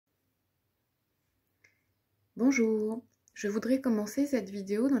Bonjour, je voudrais commencer cette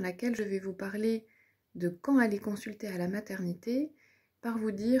vidéo dans laquelle je vais vous parler de quand aller consulter à la maternité par vous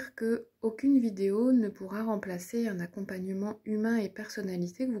dire que aucune vidéo ne pourra remplacer un accompagnement humain et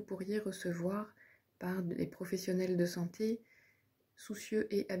personnalisé que vous pourriez recevoir par des professionnels de santé soucieux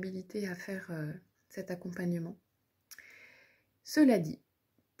et habilités à faire cet accompagnement. Cela dit,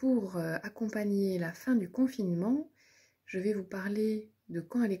 pour accompagner la fin du confinement, je vais vous parler de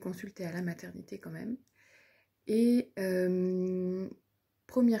quand aller consulter à la maternité quand même. Et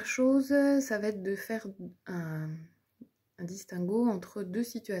première chose, ça va être de faire un distinguo entre deux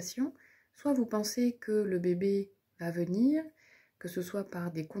situations. Soit vous pensez que le bébé va venir, que ce soit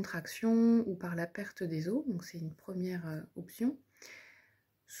par des contractions ou par la perte des os, donc c'est une première option.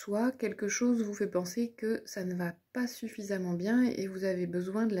 Soit quelque chose vous fait penser que ça ne va pas suffisamment bien et vous avez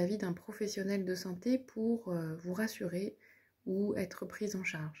besoin de l'avis d'un professionnel de santé pour vous rassurer ou être prise en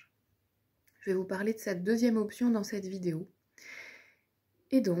charge. Je vais vous parler de cette deuxième option dans cette vidéo.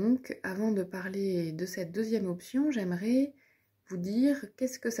 Et donc, avant de parler de cette deuxième option, j'aimerais vous dire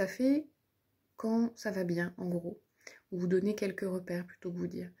qu'est-ce que ça fait quand ça va bien, en gros. Ou vous donner quelques repères plutôt que vous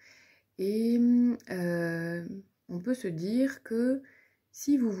dire. Et on peut se dire que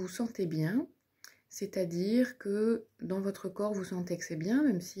si vous vous sentez bien, c'est-à-dire que dans votre corps vous sentez que c'est bien,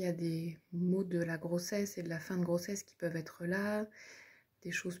 même s'il y a des maux de la grossesse et de la fin de grossesse qui peuvent être là, des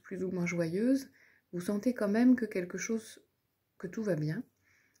choses plus ou moins joyeuses, vous sentez quand même que que tout va bien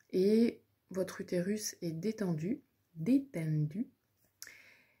et votre utérus est détendu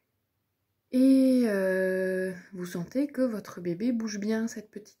et vous sentez que votre bébé bouge bien,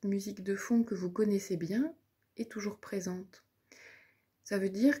 cette petite musique de fond que vous connaissez bien est toujours présente. Ça veut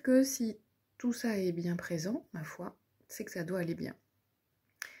dire que si tout ça est bien présent, ma foi, c'est que ça doit aller bien.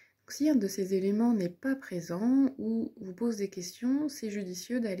 Si un de ces éléments n'est pas présent ou vous pose des questions, c'est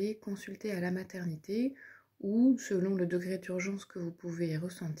judicieux d'aller consulter à la maternité ou, selon le degré d'urgence que vous pouvez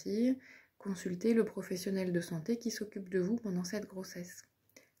ressentir, consulter le professionnel de santé qui s'occupe de vous pendant cette grossesse,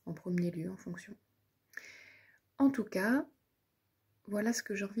 en premier lieu en fonction. En tout cas, voilà ce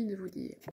que j'ai envie de vous dire.